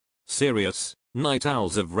serious, night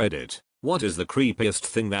owls of Reddit, what is the creepiest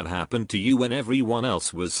thing that happened to you when everyone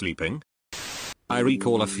else was sleeping? I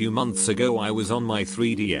recall a few months ago I was on my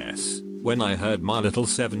 3DS when I heard my little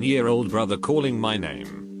 7-year-old brother calling my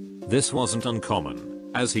name. This wasn't uncommon,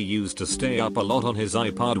 as he used to stay up a lot on his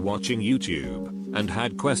iPod watching YouTube and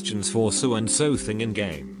had questions for so-and-so thing in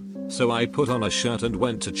game. So I put on a shirt and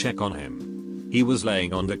went to check on him. He was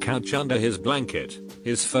laying on the couch under his blanket,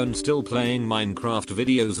 his phone still playing Minecraft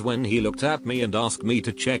videos when he looked at me and asked me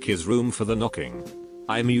to check his room for the knocking.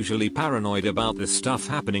 I'm usually paranoid about this stuff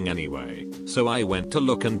happening anyway, so I went to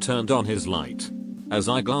look and turned on his light. As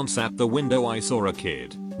I glanced at the window I saw a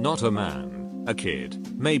kid, not a man, a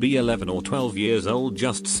kid, maybe 11 or 12 years old,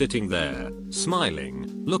 just sitting there, smiling,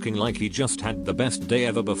 looking like he just had the best day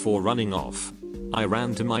ever before running off. I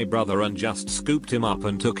ran to my brother and just scooped him up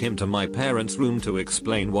and took him to my parents' room to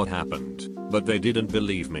explain what happened, but they didn't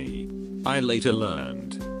believe me. I later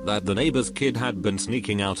learned that the neighbor's kid had been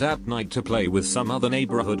sneaking out at night to play with some other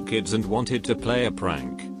neighborhood kids and wanted to play a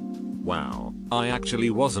prank. Wow, I actually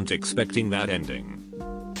wasn't expecting that ending.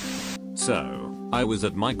 So, I was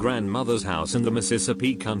at my grandmother's house in the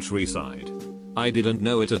Mississippi countryside. I didn't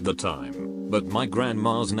know it at the time, but my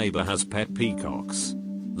grandma's neighbor has pet peacocks.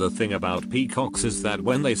 The thing about peacocks is that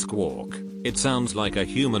when they squawk, it sounds like a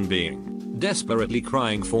human being, desperately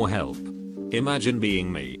crying for help. Imagine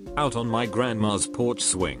being me, out on my grandma's porch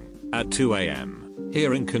swing, at 2 AM,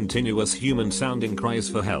 hearing continuous human sounding cries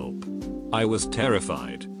for help. I was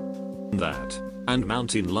terrified. That, and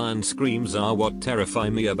mountain lion screams are what terrify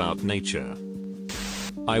me about nature.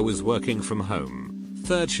 I was working from home,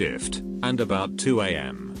 third shift, and about 2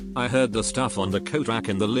 AM, I heard the stuff on the coat rack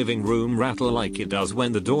in the living room rattle like it does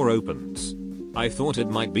when the door opens. I thought it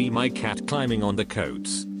might be my cat climbing on the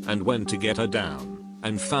coats, and went to get her down,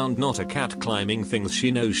 and found not a cat climbing things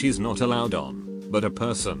she knows she's not allowed on, but a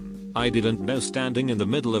person I didn't know standing in the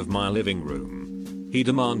middle of my living room. He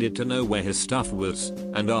demanded to know where his stuff was,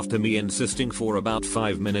 and after me insisting for about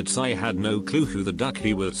 5 minutes I had no clue who the duck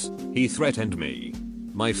he was, he threatened me.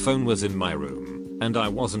 My phone was in my room, and I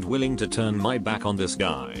wasn't willing to turn my back on this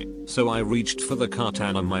guy, so I reached for the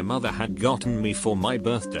katana my mother had gotten me for my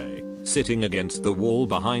birthday, sitting against the wall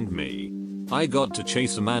behind me. I got to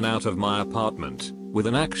chase a man out of my apartment with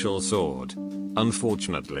an actual sword.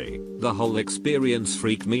 Unfortunately, the whole experience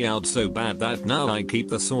freaked me out so bad that now I keep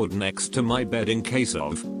the sword next to my bed in case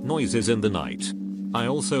of noises in the night. I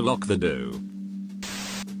also lock the door.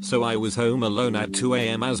 So I was home alone at 2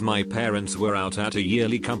 AM as my parents were out at a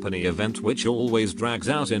yearly company event which always drags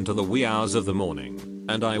out into the wee hours of the morning,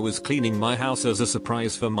 and I was cleaning my house as a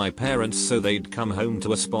surprise for my parents so they'd come home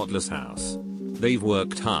to a spotless house. They've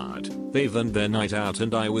worked hard, they've earned their night out,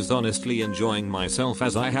 and I was honestly enjoying myself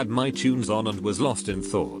as I had my tunes on and was lost in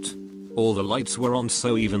thought. All the lights were on,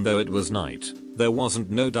 so even though it was night, there wasn't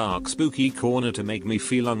no dark spooky corner to make me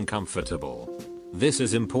feel uncomfortable. This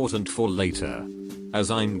is important for later. As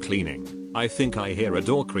I'm cleaning, I think I hear a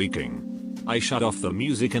door creaking. I shut off the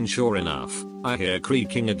music and sure enough, I hear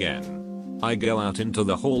creaking again. I go out into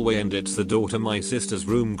the hallway and it's the door to my sister's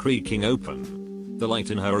room creaking open. The light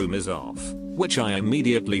in her room is off, which I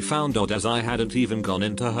immediately found odd as I hadn't even gone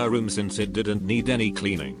into her room since it didn't need any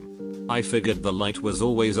cleaning. I figured the light was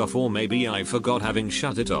always off, or maybe I forgot having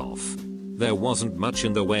shut it off. There wasn't much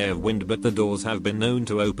in the way of wind, but the doors have been known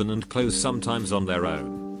to open and close sometimes on their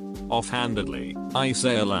own. Offhandedly, I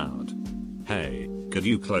say aloud, "Hey, could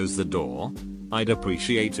you close the door? I'd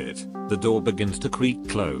appreciate it." The door begins to creak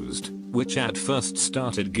closed, which at first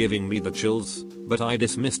started giving me the chills, but I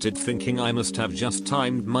dismissed it thinking I must have just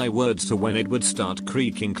timed my words to when it would start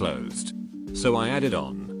creaking closed. So I added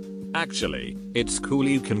on, "Actually, it's cool,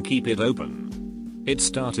 you can keep it open." It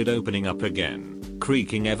started opening up again,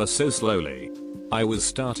 creaking ever so slowly. I was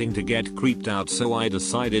starting to get creeped out, so I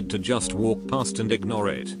decided to just walk past and ignore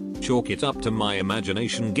it, chalk it up to my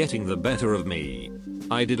imagination getting the better of me.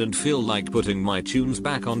 I didn't feel like putting my tunes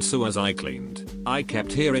back on, so as I cleaned, I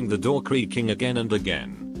kept hearing the door creaking again and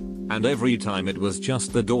again. And every time it was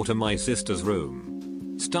just the door to my sister's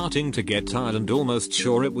room. Starting to get tired and almost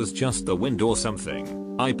sure it was just the wind or something,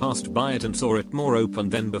 I passed by it and saw it more open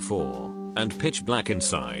than before, and pitch black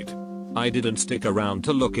inside. I didn't stick around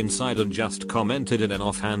to look inside and just commented in an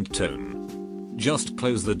offhand tone, "Just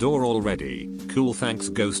close the door already, cool thanks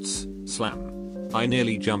ghosts, slam." I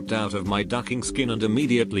nearly jumped out of my ducking skin and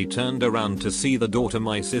immediately turned around to see the door to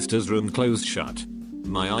my sister's room closed shut.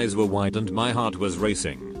 My eyes were wide and my heart was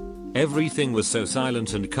racing. Everything was so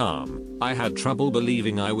silent and calm, I had trouble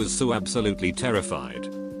believing I was so absolutely terrified.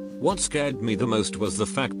 What scared me the most was the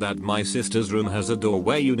fact that my sister's room has a door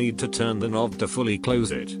where you need to turn the knob to fully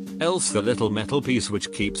close it, else the little metal piece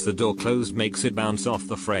which keeps the door closed makes it bounce off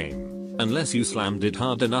the frame, unless you slammed it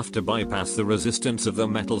hard enough to bypass the resistance of the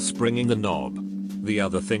metal springing the knob. The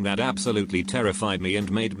other thing that absolutely terrified me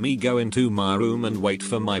and made me go into my room and wait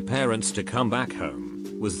for my parents to come back home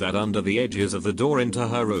was that under the edges of the door into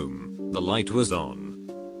her room, the light was on.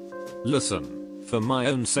 Listen, for my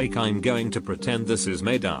own sake I'm going to pretend this is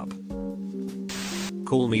made up.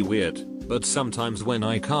 Call me weird, but sometimes when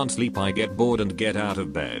I can't sleep I get bored and get out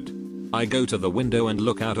of bed. I go to the window and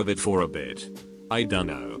look out of it for a bit. I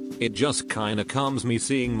dunno, it just kinda calms me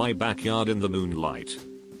seeing my backyard in the moonlight.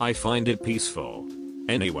 I find it peaceful.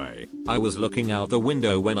 Anyway, I was looking out the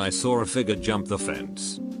window when I saw a figure jump the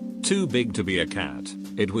fence. Too big to be a cat,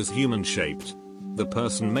 it was human shaped. The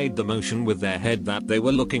person made the motion with their head that they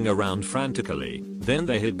were looking around frantically, then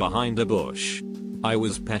they hid behind a bush. I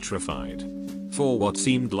was petrified. For what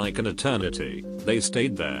seemed like an eternity, they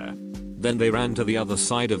stayed there. Then they ran to the other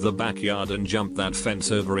side of the backyard and jumped that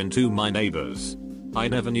fence over into my neighbors. I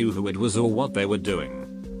never knew who it was or what they were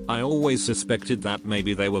doing. I always suspected that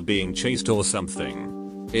maybe they were being chased or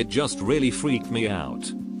something. It just really freaked me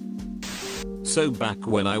out. So back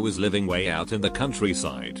when I was living way out in the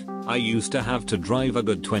countryside, I used to have to drive a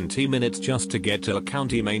good 20 minutes just to get to a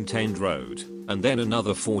county maintained road, and then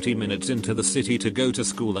another 40 minutes into the city to go to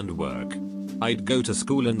school and work. I'd go to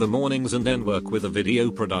school in the mornings and then work with a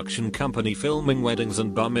video production company filming weddings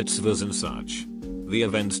and bar mitzvahs and such. The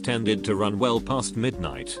events tended to run well past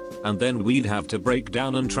midnight, and then we'd have to break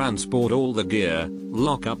down and transport all the gear,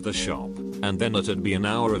 lock up the shop, and then it'd be an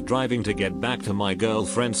hour of driving to get back to my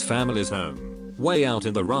girlfriend's family's home, way out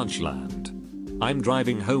in the ranch land. I'm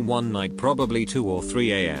driving home one night probably 2 or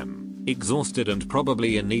 3 AM, exhausted and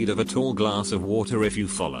probably in need of a tall glass of water if you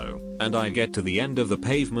follow, and I get to the end of the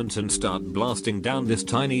pavement and start blasting down this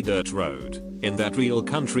tiny dirt road, in that real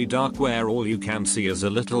country dark where all you can see is a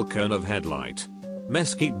little cone of headlight.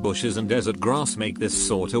 Mesquite bushes and desert grass make this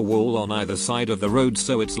sort of wall on either side of the road,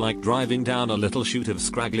 so it's like driving down a little chute of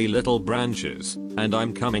scraggly little branches, and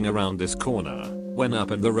I'm coming around this corner, when up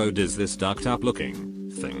in the road is this ducked up looking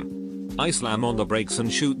thing. I slam on the brakes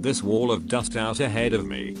and shoot this wall of dust out ahead of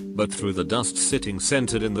me, but through the dust sitting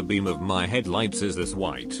centered in the beam of my headlights is this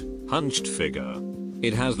white, hunched figure.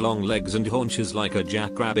 It has long legs and haunches like a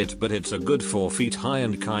jackrabbit, but it's a good 4 feet high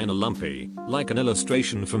and kinda lumpy, like an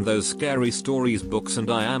illustration from those scary stories books,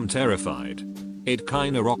 and I am terrified. It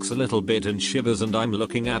kinda rocks a little bit and shivers, and I'm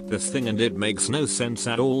looking at this thing and it makes no sense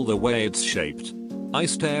at all the way it's shaped. I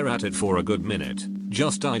stare at it for a good minute,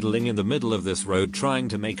 just idling in the middle of this road trying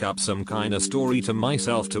to make up some kinda story to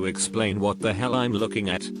myself to explain what the hell I'm looking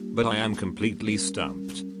at, but I am completely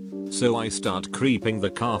stumped. So I start creeping the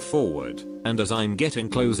car forward, and as I'm getting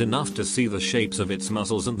close enough to see the shapes of its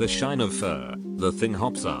muscles and the shine of fur, the thing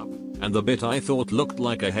hops up, and the bit I thought looked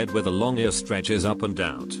like a head with a long ear stretches up and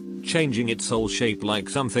out, changing its whole shape like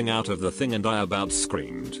something out of the thing, and I about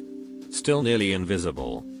screamed. Still nearly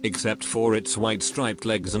invisible, except for its white striped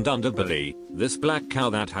legs and underbelly, this black cow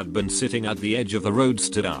that had been sitting at the edge of the road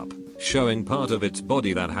stood up, showing part of its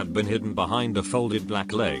body that had been hidden behind a folded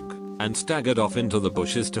black leg, and staggered off into the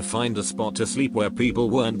bushes to find a spot to sleep where people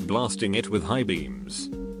weren't blasting it with high beams.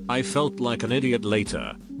 I felt like an idiot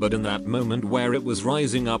later, but in that moment where it was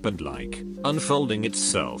rising up and like unfolding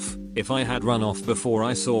itself, if I had run off before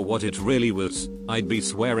I saw what it really was, I'd be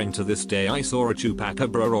swearing to this day I saw a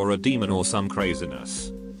chupacabra or a demon or some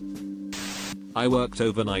craziness. I worked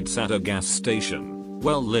overnights at a gas station,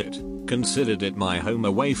 well lit, considered it my home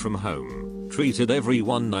away from home, treated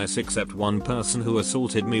everyone nice except one person who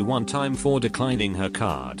assaulted me one time for declining her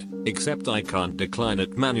card, except I can't decline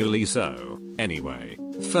it manually, so anyway,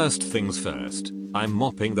 first things first, I'm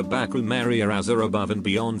mopping the backroom area as a above and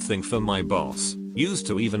beyond thing for my boss. Used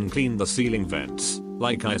to even clean the ceiling vents,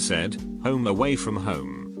 like I said, home away from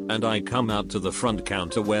home, and I come out to the front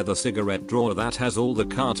counter where the cigarette drawer that has all the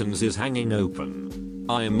cartons is hanging open.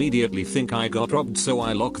 I immediately think I got robbed, so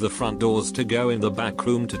I lock the front doors to go in the back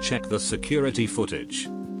room to check the security footage.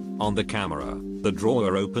 On the camera, the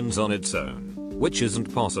drawer opens on its own, which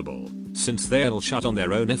isn't possible, since they'll shut on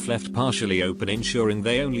their own if left partially open, ensuring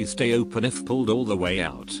they only stay open if pulled all the way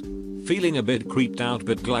out. Feeling a bit creeped out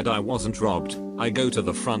but glad I wasn't robbed, I go to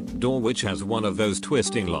the front door, which has one of those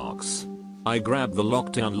twisting locks. I grab the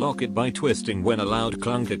lock to unlock it by twisting when a loud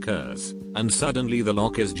clunk occurs, and suddenly the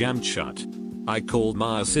lock is jammed shut. I called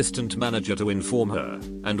my assistant manager to inform her,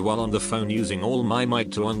 and while on the phone using all my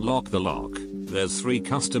might to unlock the lock, there's 3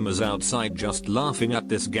 customers outside just laughing at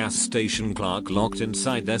this gas station clerk locked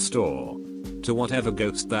inside their store. To whatever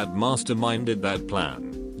ghost that masterminded that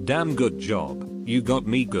plan, Damn good job, you got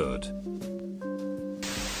me good.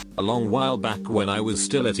 A long while back when I was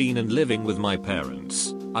still a teen and living with my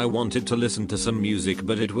parents, I wanted to listen to some music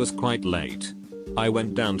but it was quite late. I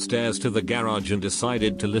went downstairs to the garage and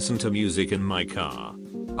decided to listen to music in my car.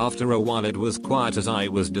 After a while it was quiet as I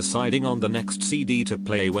was deciding on the next CD to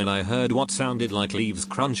play when I heard what sounded like leaves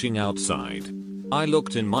crunching outside. I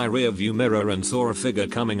looked in my rearview mirror and saw a figure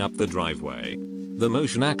coming up the driveway. The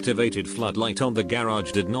motion activated floodlight on the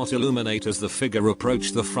garage did not illuminate as the figure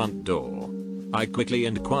approached the front door. I quickly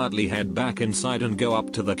and quietly head back inside and go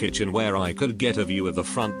up to the kitchen where I could get a view of the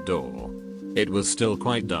front door. It was still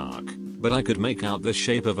quite dark, but I could make out the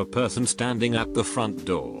shape of a person standing at the front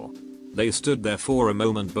door. They stood there for a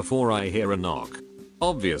moment before I hear a knock.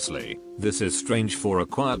 Obviously, this is strange for a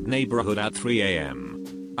quiet neighborhood at 3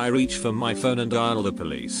 AM. I reach for my phone and dial the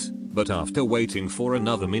police, but after waiting for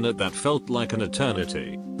another minute that felt like an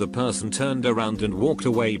eternity, the person turned around and walked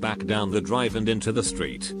away back down the drive and into the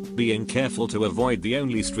street, being careful to avoid the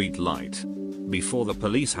only street light. Before the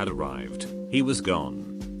police had arrived, he was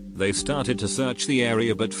gone. They started to search the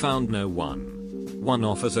area but found no one. One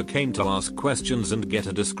officer came to ask questions and get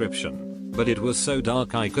a description, but it was so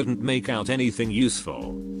dark I couldn't make out anything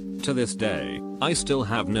useful. To this day, I still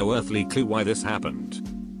have no earthly clue why this happened.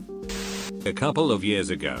 A couple of years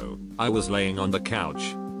ago, I was laying on the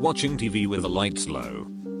couch, watching TV with the lights low.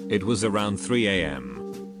 It was around 3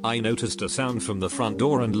 AM. I noticed a sound from the front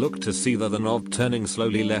door and looked to see the knob turning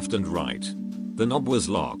slowly left and right. The knob was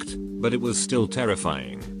locked, but it was still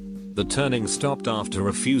terrifying. The turning stopped after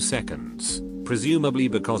a few seconds, presumably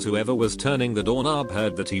because whoever was turning the doorknob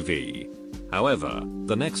heard the TV. However,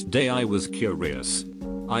 the next day I was curious.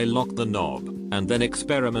 I locked the knob, and then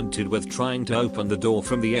experimented with trying to open the door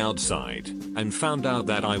from the outside, and found out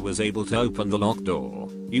that I was able to open the locked door,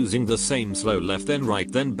 using the same slow left then right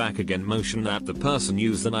then back again motion that the person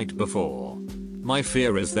used the night before. My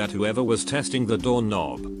fear is that whoever was testing the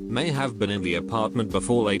doorknob may have been in the apartment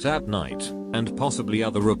before late at night, and possibly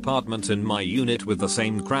other apartments in my unit with the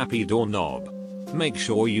same crappy doorknob. Make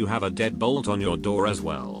sure you have a deadbolt on your door as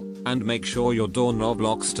well, and make sure your doorknob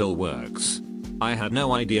lock still works. I had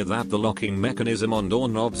no idea that the locking mechanism on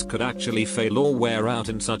doorknobs could actually fail or wear out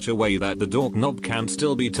in such a way that the doorknob can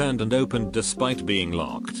still be turned and opened despite being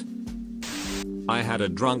locked. I had a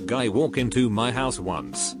drunk guy walk into my house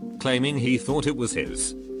once, claiming he thought it was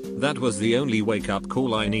his. That was the only wake-up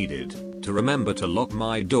call I needed, to remember to lock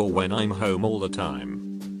my door when I'm home all the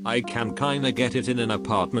time. I can kinda get it in an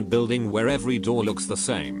apartment building where every door looks the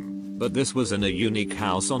same, but this was in a unique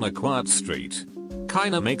house on a quiet street.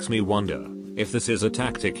 Kinda makes me wonder if this is a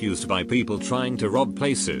tactic used by people trying to rob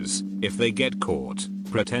places. If they get caught,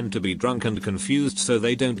 pretend to be drunk and confused so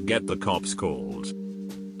they don't get the cops called.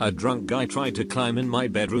 A drunk guy tried to climb in my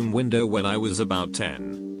bedroom window when I was about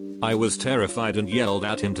 10. I was terrified and yelled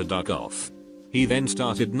at him to duck off. He then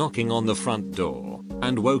started knocking on the front door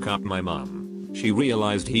and woke up my mum. She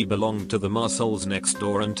realized he belonged to the Marsols next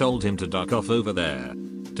door and told him to duck off over there.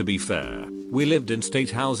 To be fair, we lived in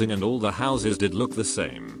state housing and all the houses did look the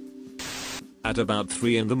same. At about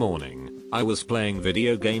 3 in the morning, I was playing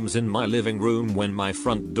video games in my living room when my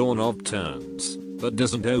front doorknob turns, but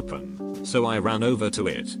doesn't open, so I ran over to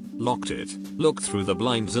it, locked it, looked through the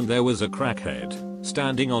blinds and there was a crackhead,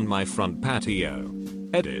 standing on my front patio.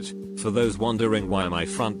 Edit, for those wondering why my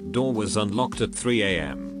front door was unlocked at 3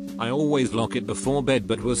 AM, I always lock it before bed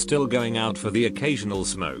but was still going out for the occasional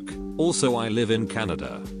smoke. Also I live in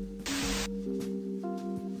Canada,